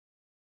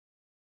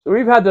So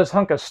we've had this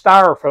hunk of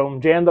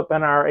styrofoam jammed up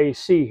in our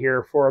AC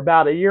here for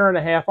about a year and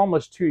a half,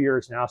 almost 2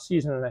 years now,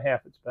 season and a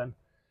half it's been.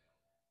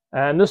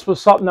 And this was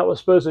something that was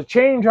supposed to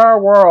change our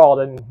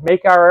world and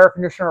make our air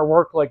conditioner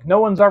work like no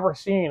one's ever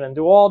seen and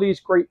do all these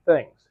great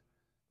things.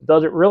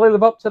 Does it really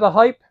live up to the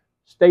hype?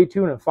 Stay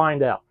tuned and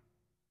find out.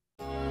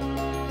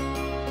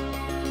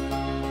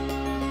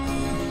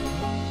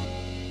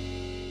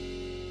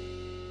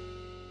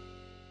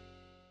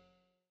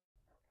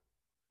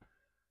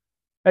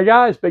 Hey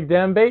guys, Big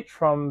Dan Bates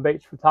from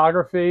Bates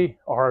Photography,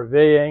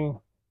 RVing,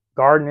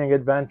 gardening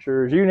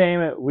adventures, you name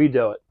it, we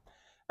do it.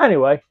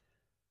 Anyway,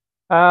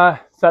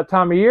 it's that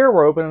time of year,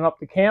 we're opening up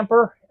the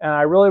camper, and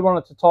I really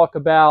wanted to talk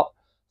about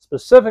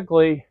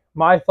specifically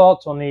my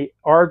thoughts on the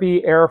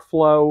RV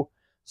AirFlow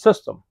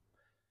system.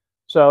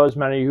 So as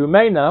many of you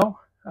may know,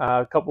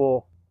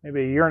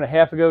 maybe a year and a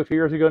half ago, 2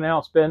 years ago now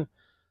it's been,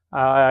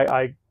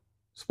 I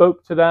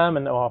spoke to them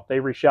and well,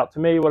 they reached out to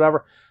me,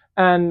 whatever,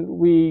 and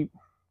we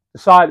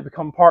decided to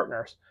become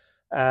partners.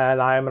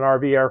 And I am an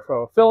RV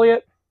AirFlow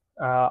affiliate.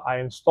 I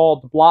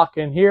installed the block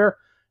in here.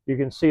 You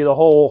can see the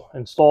whole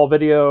install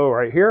video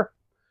right here.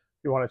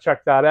 If you want to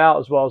check that out,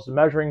 as well as the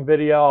measuring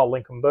video, I'll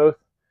link them both.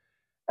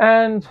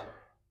 And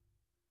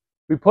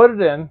we put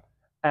it in,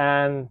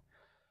 and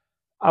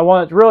I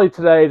wanted really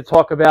today to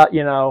talk about,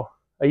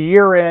 a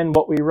year in,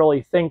 what we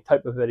really think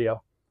type of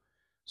video.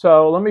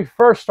 So let me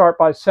first start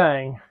by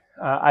saying,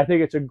 I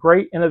think it's a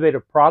great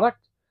innovative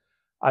product.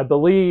 I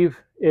believe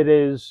it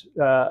is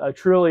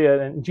truly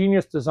an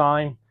ingenious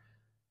design,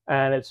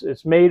 and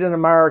it's made in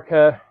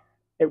America.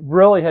 It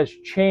really has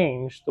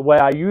changed the way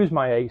I use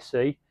my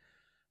AC,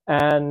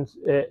 and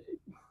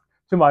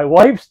to my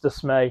wife's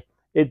dismay,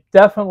 it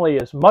definitely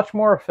is much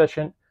more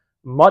efficient,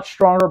 much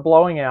stronger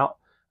blowing out.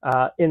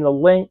 In the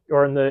link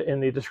or in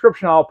the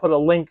description, I'll put a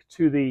link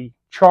to the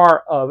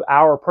chart of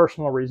our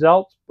personal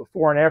results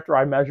before and after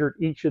I measured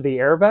each of the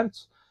air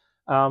vents.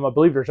 I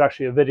believe there's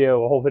actually a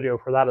whole video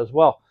for that as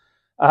well.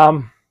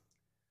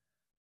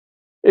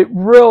 It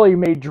really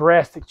made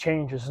drastic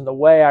changes in the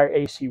way our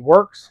AC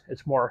works.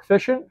 It's more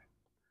efficient.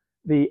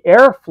 The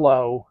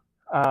airflow,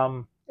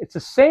 it's the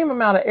same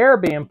amount of air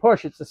being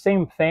pushed. It's the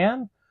same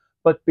fan,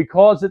 but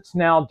because it's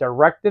now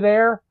directed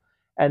air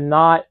and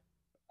not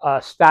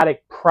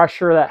static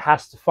pressure that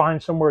has to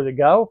find somewhere to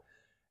go,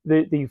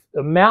 the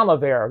amount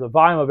of air, the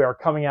volume of air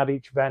coming out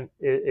each vent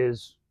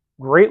is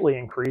greatly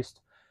increased.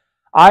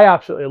 I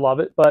absolutely love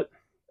it, but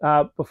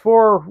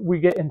before we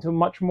get into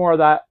much more of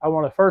that, I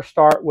want to first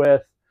start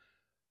with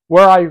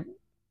where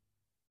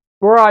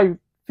I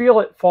feel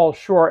it falls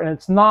short, and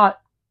it's not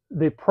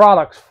the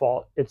product's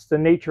fault, it's the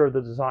nature of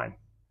the design.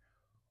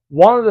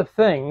 One of the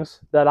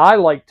things that I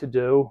like to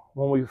do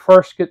when we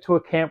first get to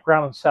a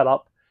campground and set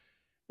up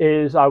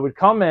is I would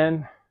come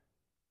in,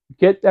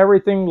 get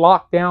everything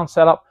locked down,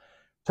 set up,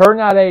 turn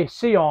that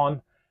AC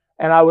on,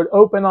 and I would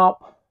open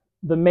up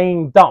the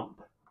main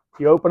dump.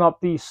 You open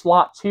up these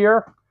slots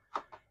here,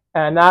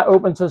 and that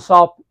opens us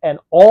up, and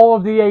all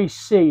of the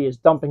AC is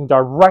dumping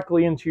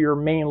directly into your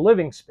main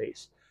living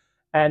space.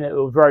 And it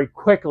will very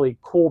quickly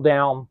cool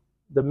down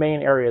the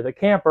main area of the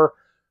camper.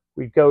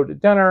 We'd go to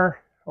dinner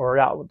or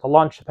out to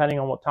lunch, depending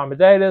on what time of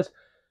day it is,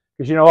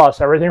 because you know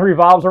us, everything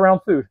revolves around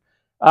food.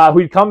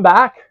 We'd come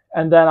back,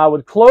 and then I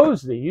would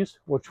close these,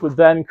 which would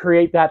then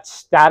create that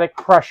static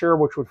pressure,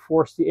 which would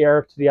force the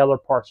air to the other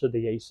parts of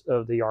the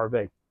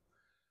RV.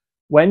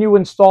 When you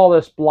install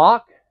this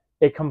block,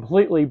 it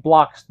completely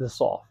blocks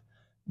this off.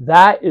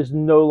 That is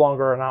no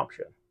longer an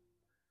option.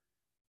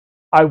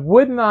 I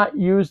would not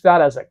use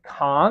that as a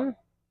con.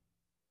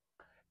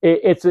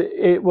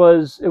 It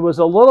was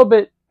a little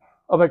bit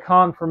of a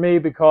con for me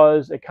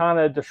because it kind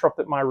of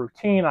disrupted my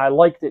routine. I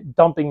liked it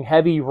dumping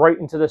heavy right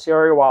into this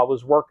area while I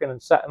was working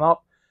and setting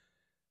up.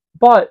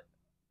 But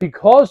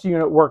because the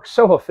unit works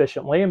so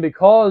efficiently, and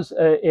because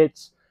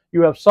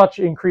you have such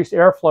increased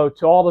airflow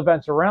to all the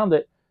vents around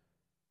it,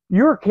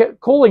 you're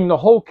cooling the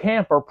whole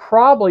camper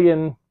probably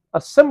in a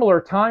similar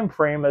time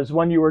frame as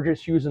when you were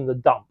just using the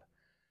dump.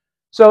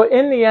 So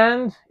in the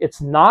end,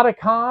 it's not a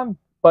con,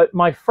 but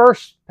my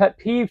first pet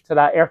peeve to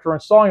that after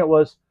installing it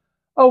was,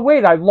 oh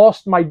wait, I've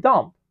lost my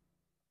dump.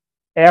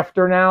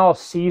 After now a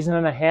season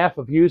and a half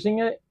of using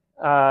it,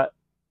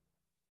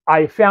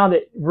 I found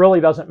it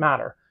really doesn't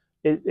matter.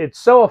 It's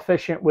so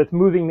efficient with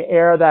moving the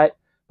air that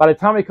by the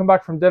time we come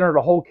back from dinner, the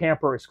whole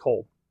camper is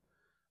cold.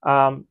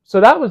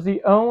 So that was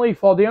the only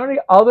fault. The only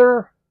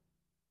other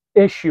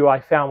issue I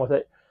found with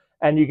it,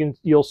 and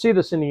you'll see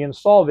this in the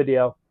install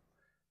video,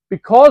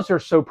 because they're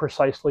so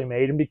precisely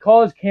made and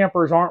because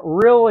campers aren't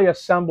really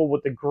assembled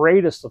with the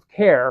greatest of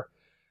care,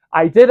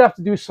 I did have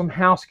to do some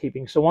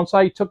housekeeping. So once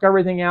I took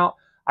everything out,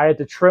 I had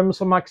to trim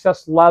some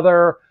excess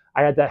leather.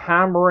 I had to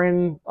hammer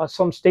in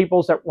some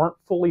staples that weren't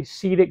fully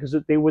seated because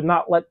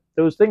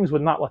those things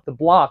would not let the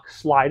block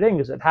slide in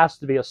because it has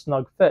to be a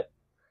snug fit.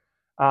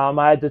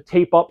 I had to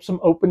tape up some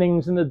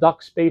openings in the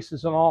duct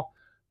spaces and all.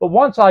 But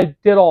once I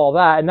did all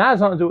that, and that has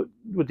nothing to do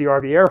with the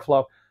RV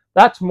airflow,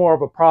 that's more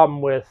of a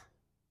problem with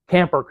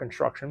camper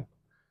construction.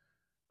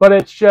 But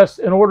it's just,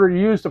 in order to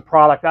use the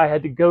product, I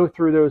had to go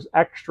through those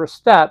extra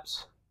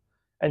steps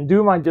and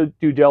do my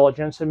due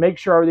diligence and make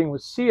sure everything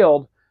was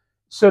sealed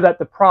so that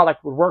the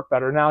product would work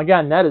better. Now,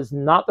 again, that is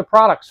not the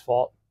product's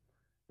fault.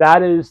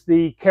 That is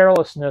the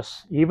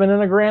carelessness, even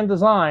in a grand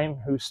design,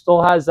 who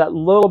still has that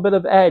little bit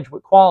of edge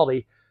with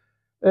quality.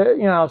 You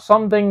know,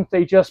 some things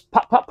they just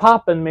pop, pop,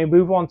 pop, and they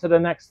move on to the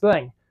next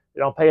thing. They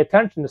don't pay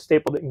attention. The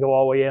staple didn't go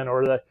all the way in,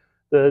 or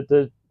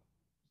the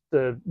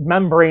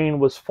membrane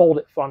was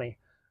folded funny.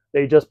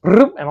 They just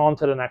and on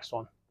to the next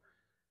one.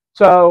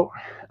 So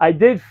I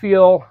did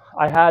feel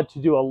I had to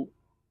do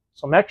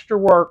some extra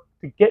work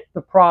to get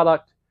the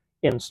product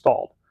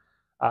installed.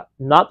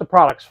 Not the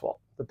product's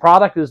fault. The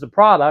product is the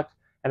product,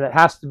 and it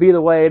has to be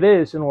the way it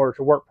is in order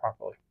to work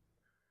properly.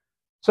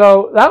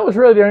 So that was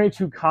really the only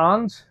two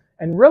cons,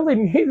 and really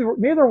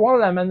neither one of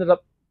them ended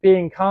up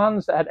being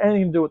cons that had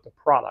anything to do with the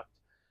product.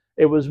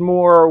 It was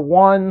more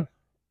one,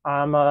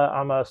 I'm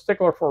a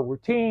stickler for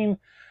routine,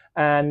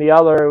 and the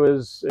other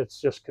was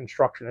it's just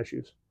construction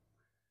issues.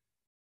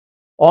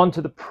 On to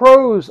the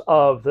pros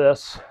of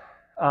this,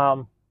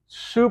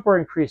 super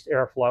increased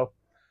airflow.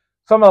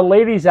 Some of the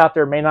ladies out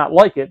there may not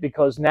like it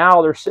because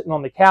now they're sitting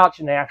on the couch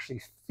and they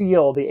actually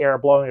feel the air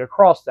blowing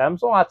across them.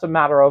 So that's a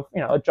matter of,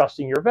 you know,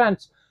 adjusting your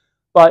vents.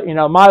 But, you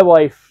know, my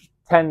wife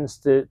tends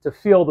to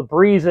feel the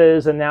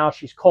breezes, and now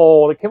she's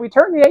cold. Can we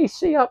turn the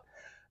AC up?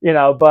 You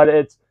know, but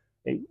it's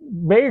a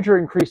major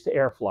increase to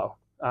airflow.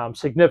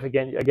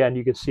 Significant. Again,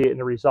 you can see it in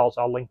the results.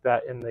 I'll link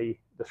that in the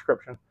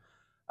description.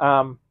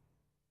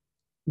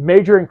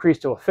 Major increase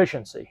to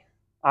efficiency.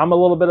 I'm a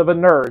little bit of a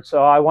nerd,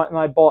 so I went and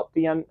I bought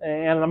the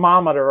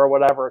anemometer or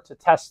whatever to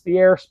test the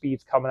air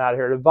speeds coming out of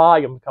here, the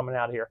volume coming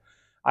out of here.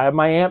 I have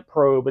my amp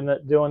probe and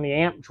doing the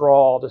amp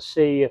draw to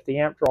see if the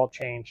amp draw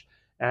changed.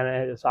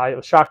 And I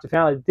was shocked to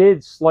find out it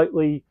did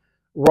slightly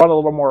run a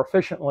little more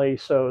efficiently.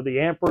 So the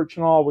amperage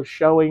and all was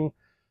showing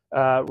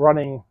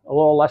running a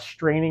little less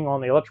straining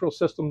on the electrical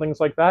system, things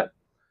like that.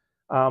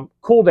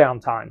 Cool down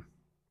time.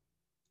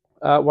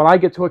 When I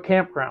get to a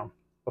campground,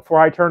 before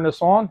I turn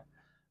this on,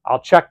 I'll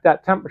check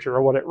that temperature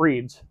or what it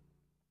reads.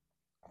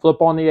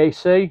 Flip on the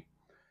AC.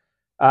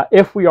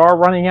 If we are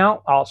running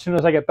out, as soon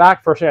as I get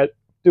back, first thing I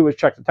do is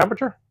check the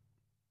temperature.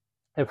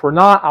 If we're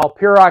not, I'll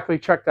periodically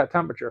check that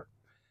temperature.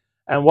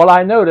 And what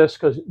I noticed,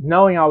 because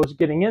knowing I was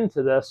getting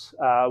into this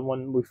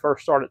when we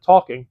first started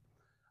talking,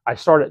 I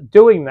started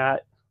doing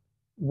that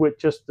with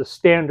just the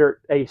standard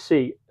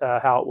AC,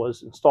 how it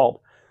was installed.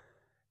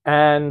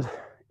 And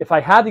if I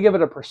had to give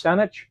it a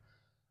percentage,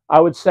 I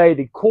would say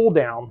the cool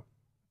down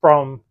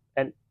from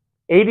an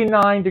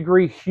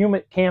 89-degree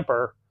humid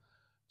camper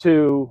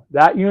to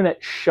that unit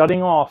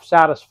shutting off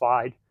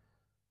satisfied,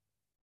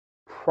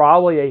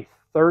 probably a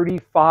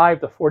 35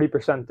 to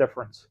 40%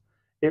 difference.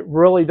 It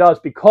really does,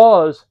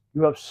 because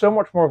you have so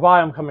much more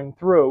volume coming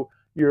through.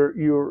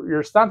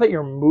 It's not that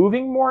you're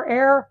moving more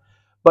air,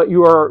 but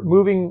you are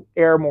moving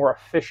air more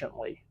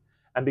efficiently.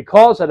 And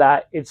because of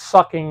that, it's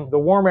sucking the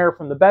warm air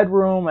from the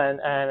bedroom and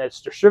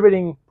it's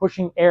distributing,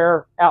 pushing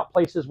air out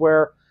places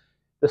where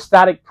the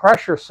static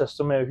pressure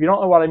system, and if you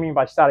don't know what I mean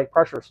by static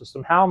pressure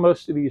system, how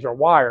most of these are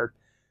wired,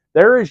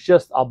 there is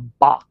just a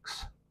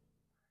box.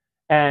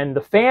 And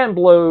the fan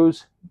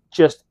blows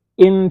just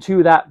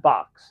into that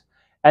box.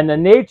 And the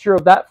nature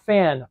of that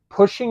fan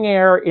pushing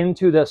air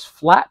into this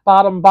flat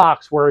bottom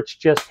box where it's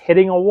just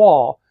hitting a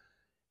wall,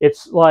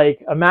 it's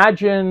like,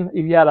 imagine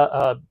if you had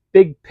a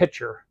big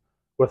pitcher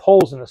with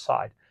holes in the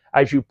side.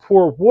 As you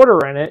pour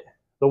water in it,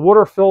 the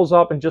water fills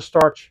up and just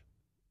starts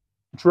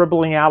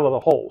dribbling out of the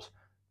holes.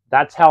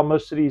 That's how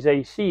most of these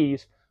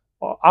ACs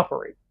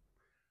operate.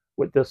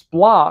 With this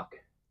block,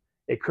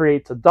 it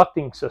creates a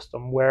ducting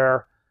system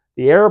where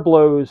the air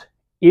blows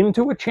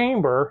into a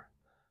chamber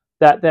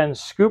that then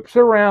scoops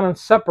around and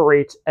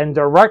separates and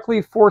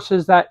directly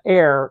forces that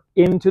air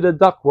into the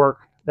ductwork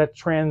that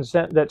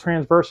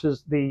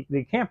transverses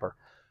the camper.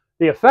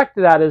 The effect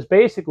of that is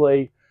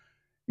basically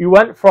you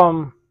went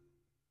from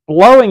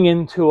blowing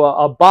into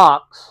a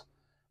box,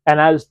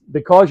 and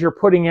because you're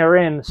putting air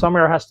in, some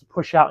air has to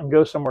push out and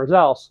go somewhere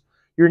else.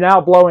 You're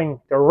now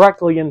blowing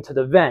directly into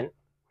the vent,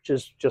 which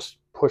is just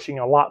pushing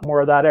a lot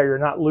more of that air. You're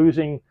not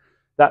losing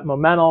that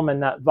momentum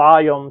and that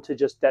volume to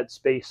just dead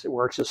space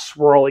where it's just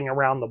swirling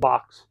around the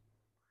box.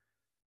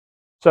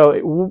 So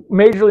it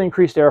majorly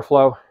increased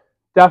airflow,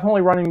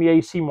 definitely running the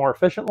AC more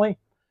efficiently.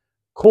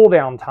 Cool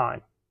down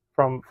time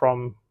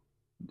from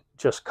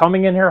just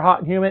coming in here hot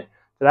and humid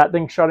to that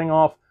thing shutting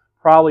off,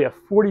 probably a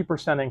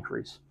 40%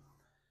 increase.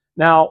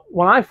 Now,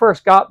 when I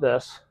first got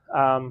this,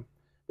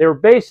 they were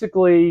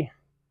basically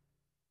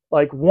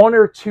like one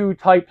or two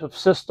types of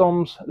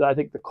systems. I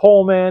think the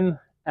Coleman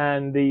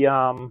and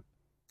the,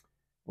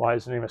 why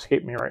does the name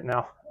escape me right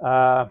now?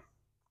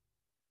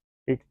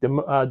 The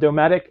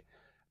Dometic,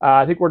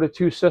 I think were the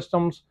two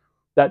systems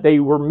that they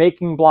were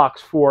making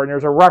blocks for. And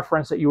there's a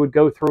reference that you would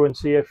go through and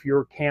see if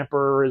your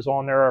camper is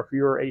on there or if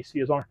your AC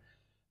is on there.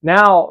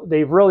 Now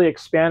they've really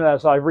expanded.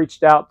 As I've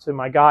reached out to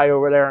my guy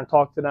over there and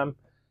talked to them,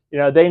 you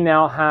know, they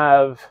now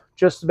have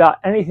just about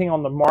anything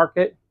on the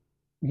market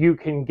you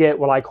can get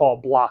what I call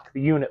block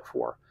the unit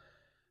for.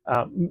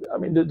 I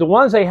mean, the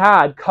ones they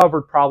had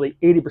covered probably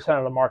 80%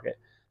 of the market.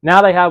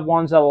 Now they have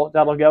ones that'll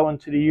go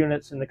into the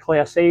units in the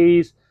Class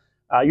A's,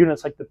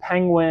 units like the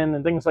Penguin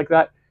and things like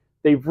that.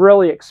 They've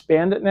really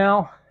expanded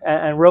now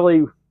and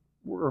really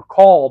were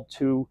called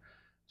to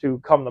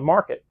come to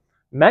market.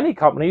 Many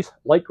companies,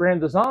 like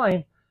Grand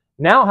Design,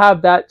 now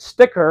have that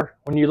sticker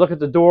when you look at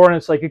the door and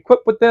it's like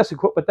equipped with this,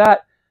 equipped with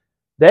that.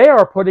 They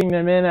are putting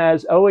them in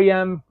as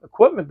OEM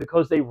equipment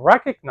because they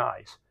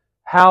recognize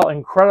how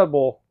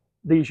incredible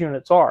these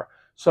units are.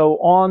 So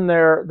on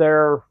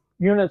their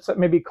units that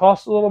maybe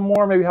cost a little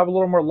more, maybe have a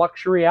little more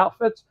luxury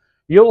outfits,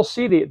 you'll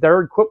see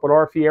they're equipped with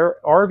RV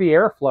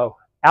AirFlow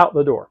out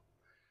the door.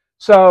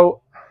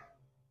 So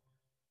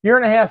year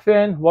and a half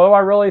in, what do I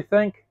really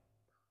think?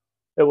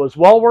 It was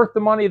well worth the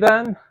money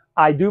then.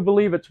 I do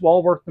believe it's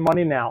well worth the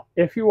money now.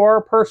 If you are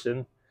a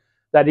person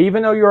that,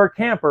 even though you're a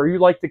camper, you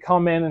like to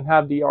come in and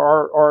have the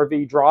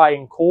RV dry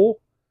and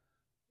cool,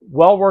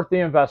 well worth the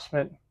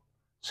investment.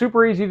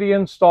 Super easy to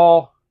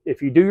install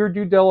if you do your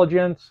due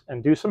diligence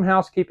and do some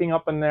housekeeping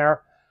up in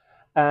there.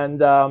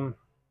 And I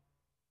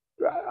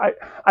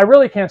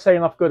really can't say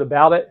enough good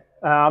about it.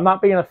 I'm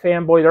not being a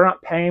fanboy. They're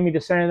not paying me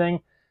to say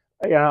anything.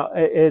 You know,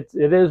 it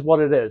is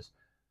what it is.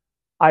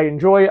 I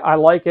enjoy it. I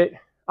like it.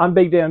 I'm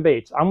Big Dan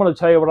Bates. I'm going to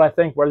tell you what I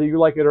think, whether you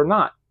like it or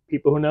not.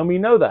 People who know me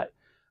know that.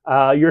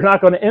 You're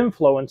not going to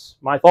influence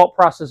my thought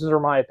processes or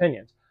my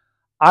opinions.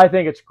 I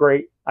think it's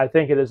great. I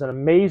think it is an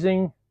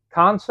amazing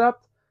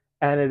concept,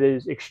 and it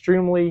is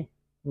extremely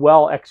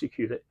well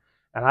executed.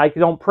 And I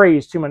don't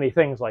praise too many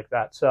things like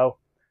that. So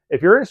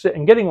if you're interested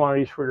in getting one of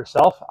these for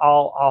yourself,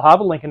 I'll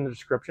have a link in the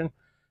description.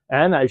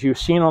 And as you've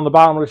seen on the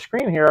bottom of the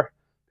screen here,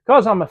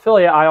 because I'm an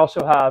affiliate, I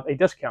also have a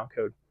discount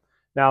code.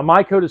 Now,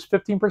 my code is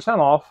 15%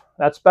 off.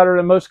 That's better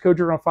than most codes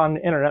you're going to find on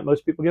the internet.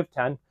 Most people give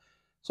 10.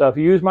 So if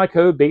you use my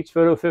code,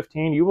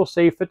 BatesPhoto15, you will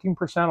save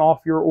 15%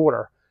 off your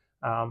order.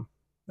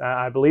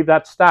 I believe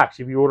that stacks.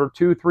 If you order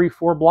 2, 3,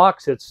 4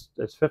 blocks, it's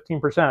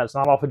 15%. It's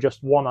not off of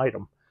just one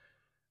item.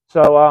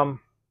 So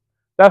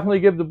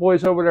definitely give the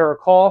boys over there a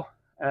call.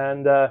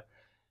 And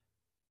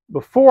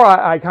before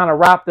I kind of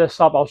wrap this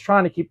up, I was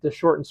trying to keep this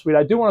short and sweet.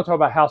 I do want to talk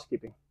about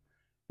housekeeping.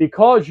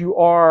 Because you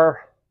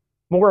are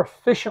more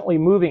efficiently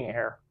moving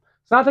air.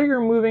 It's not that you're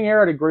moving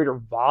air at a greater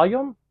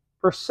volume,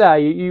 per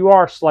se. You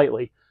are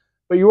slightly.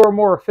 But you are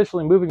more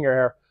efficiently moving your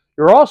air.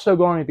 You're also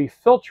going to be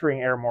filtering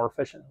air more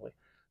efficiently.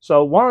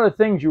 So one of the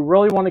things you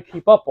really want to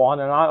keep up on,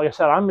 and like I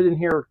said, I'm in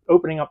here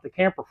opening up the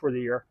camper for the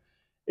year,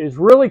 is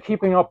really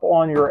keeping up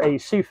on your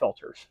AC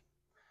filters.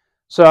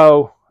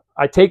 So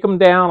I take them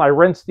down, I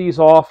rinse these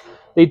off.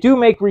 They do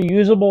make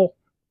reusable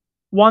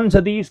ones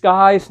of these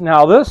guys.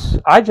 Now this,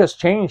 I just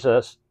changed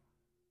this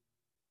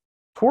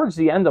towards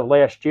the end of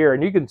last year,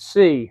 and you can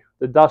see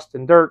the dust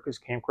and dirt because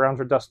campgrounds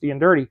are dusty and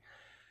dirty.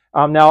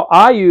 Now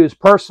I use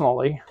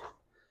personally,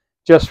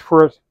 just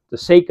for the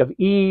sake of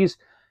ease,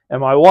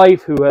 and my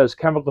wife, who has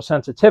chemical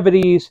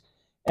sensitivities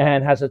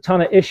and has a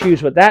ton of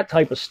issues with that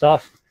type of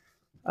stuff,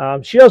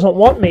 she doesn't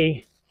want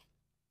me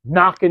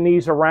knocking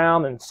these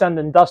around and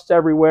sending dust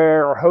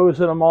everywhere or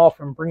hosing them off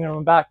and bringing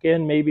them back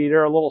in. Maybe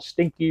they're a little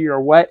stinky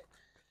or wet.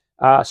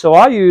 So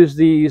I use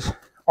these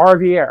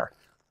RV Air.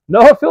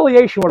 No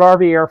affiliation with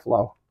RV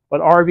AirFlow,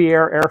 but RV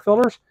Air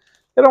filters.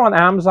 Get them on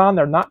Amazon.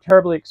 They're not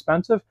terribly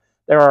expensive.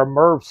 There are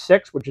MERV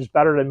 6, which is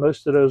better than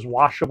most of those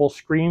washable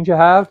screens you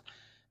have.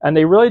 And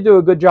they really do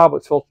a good job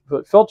with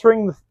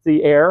filtering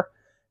the air.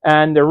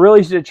 And they're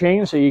really easy to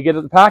change. So you get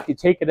the pack, you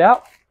take it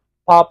out,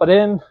 pop it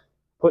in,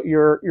 put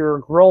your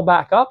grill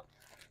back up.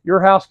 Your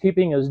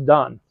housekeeping is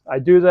done. I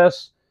do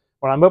this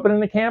when I'm opening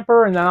the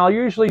camper, and then I'll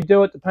usually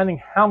do it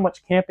depending how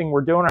much camping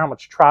we're doing or how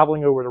much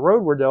traveling over the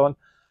road we're doing.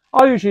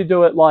 I'll usually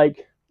do it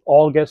like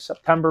August,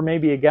 September,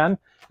 maybe again,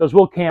 because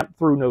we'll camp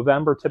through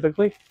November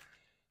typically.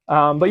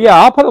 But yeah,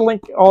 I'll put a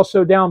link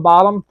also down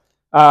bottom.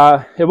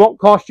 It won't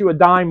cost you a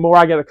dime more.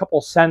 I get a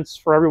couple cents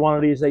for every one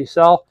of these they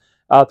sell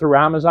through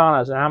Amazon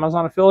as an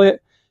Amazon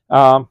affiliate.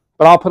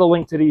 But I'll put a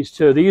link to these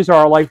too. These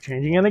are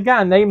life-changing. And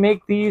again, they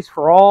make these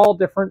for all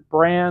different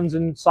brands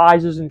and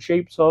sizes and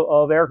shapes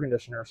of air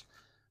conditioners,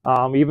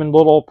 even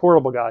little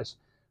portable guys.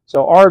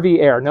 So RV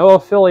Air, no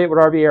affiliate with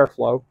RV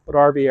AirFlow, but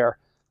RV Air.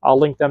 I'll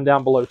link them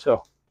down below too.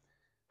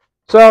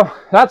 So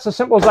that's as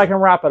simple as I can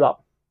wrap it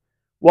up.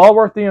 Well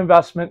worth the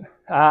investment.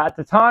 At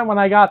the time when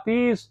I got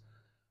these,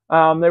 they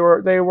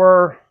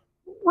were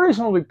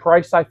reasonably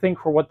priced, I think,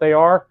 for what they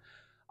are.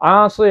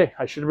 Honestly,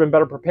 I should have been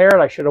better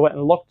prepared. I should have went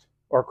and looked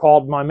or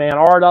called my man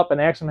Art up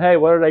and asked him, hey,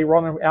 what are they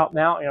running out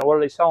now? You know, what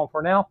are they selling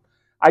for now?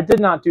 I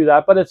did not do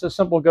that, but it's a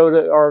simple go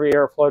to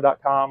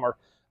rvairflow.com, or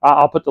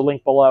I'll put the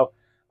link below,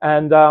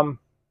 and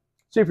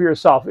see for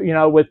yourself. You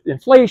know, with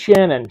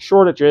inflation and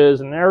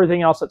shortages and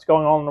everything else that's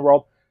going on in the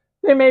world,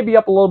 they may be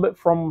up a little bit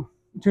from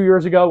 2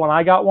 years ago when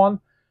I got one,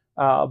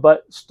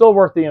 but still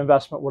worth the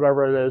investment,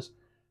 whatever it is.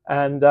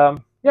 And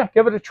yeah,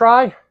 give it a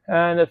try.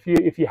 And if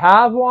you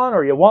have one,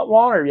 or you want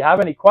one, or you have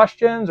any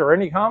questions or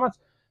any comments,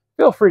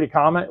 feel free to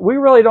comment. We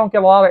really don't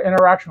get a lot of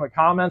interaction with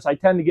comments. I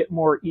tend to get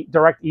more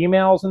direct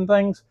emails and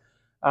things.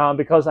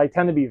 because I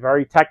tend to be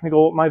very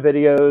technical with my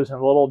videos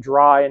and a little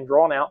dry and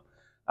drawn out.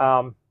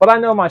 But I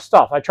know my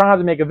stuff. I try not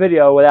to make a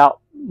video without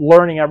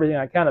learning everything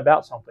I can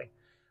about something.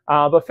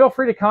 But feel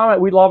free to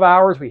comment. We love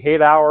ours. We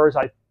hate ours.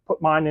 I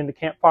put mine in the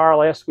campfire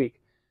last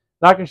week.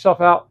 Knock yourself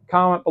out.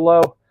 Comment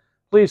below.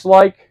 Please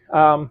like.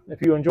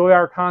 If you enjoy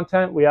our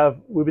content, we've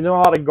been doing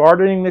a lot of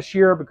gardening this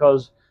year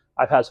because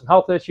I've had some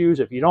health issues,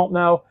 if you don't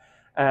know.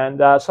 And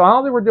so I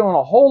don't think we're doing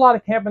a whole lot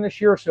of camping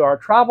this year. So our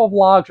travel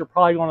vlogs are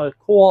probably going to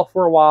cool off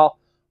for a while.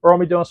 We're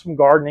going to be doing some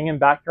gardening and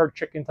backyard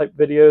chicken type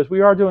videos.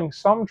 We are doing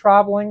some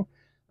traveling.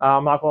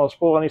 I'm not going to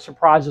spoil any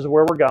surprises of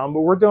where we're going,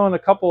 but we're doing a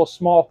couple of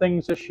small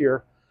things this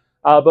year.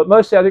 But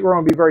mostly I think we're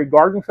going to be very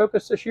garden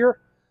focused this year.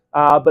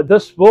 But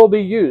this will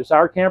be used.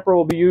 Our camper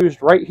will be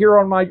used right here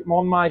on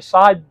my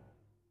side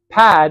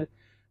pad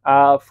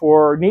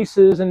for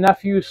nieces and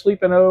nephews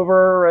sleeping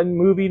over and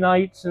movie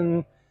nights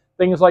and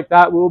things like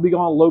that. We'll be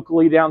going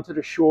locally down to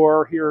the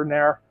shore here and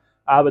there.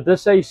 But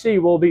this AC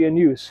will be in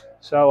use.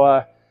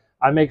 So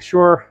I make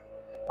sure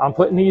I'm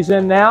putting these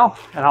in now,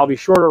 and I'll be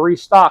sure to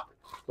restock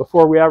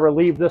before we ever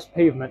leave this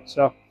pavement.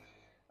 So,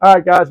 all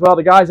right, guys. Well,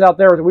 the guys out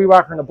there with the weed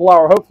whacker and the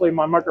blower, hopefully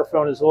my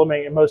microphone is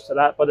eliminating most of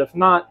that. But if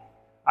not,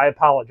 I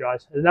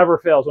apologize. It never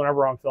fails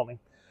whenever I'm filming.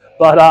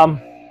 But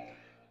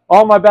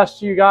all my best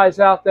to you guys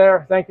out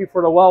there. Thank you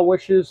for the well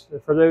wishes.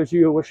 For those of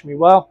you who wish me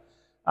well,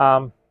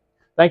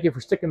 thank you for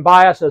sticking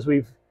by us as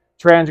we've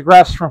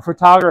transgressed from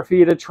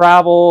photography to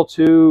travel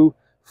to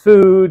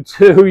food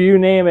to you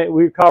name it.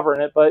 We're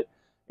covering it. But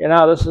you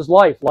know, this is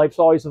life. Life's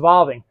always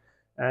evolving,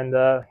 and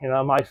you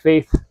know, my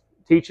faith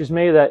teaches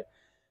me that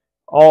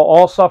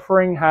all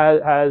suffering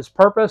has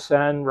purpose.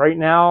 And right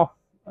now,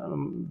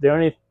 the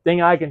only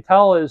thing I can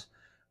tell is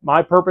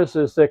my purpose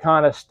is to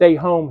kind of stay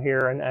home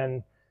here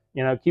and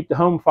you know, keep the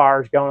home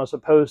fires going as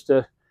opposed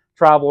to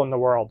travel in the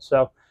world.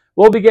 So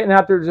we'll be getting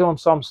out there doing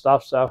some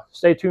stuff. So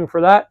stay tuned for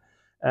that.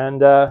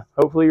 And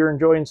hopefully you're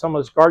enjoying some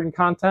of this garden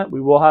content.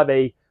 We will have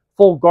a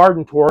full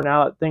garden tour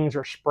now that things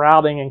are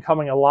sprouting and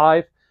coming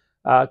alive,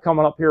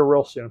 coming up here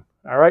real soon.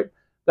 All right.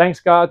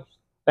 Thanks, God.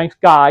 Thanks,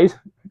 guys.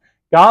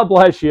 God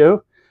bless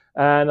you.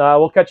 And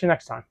we'll catch you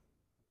next time.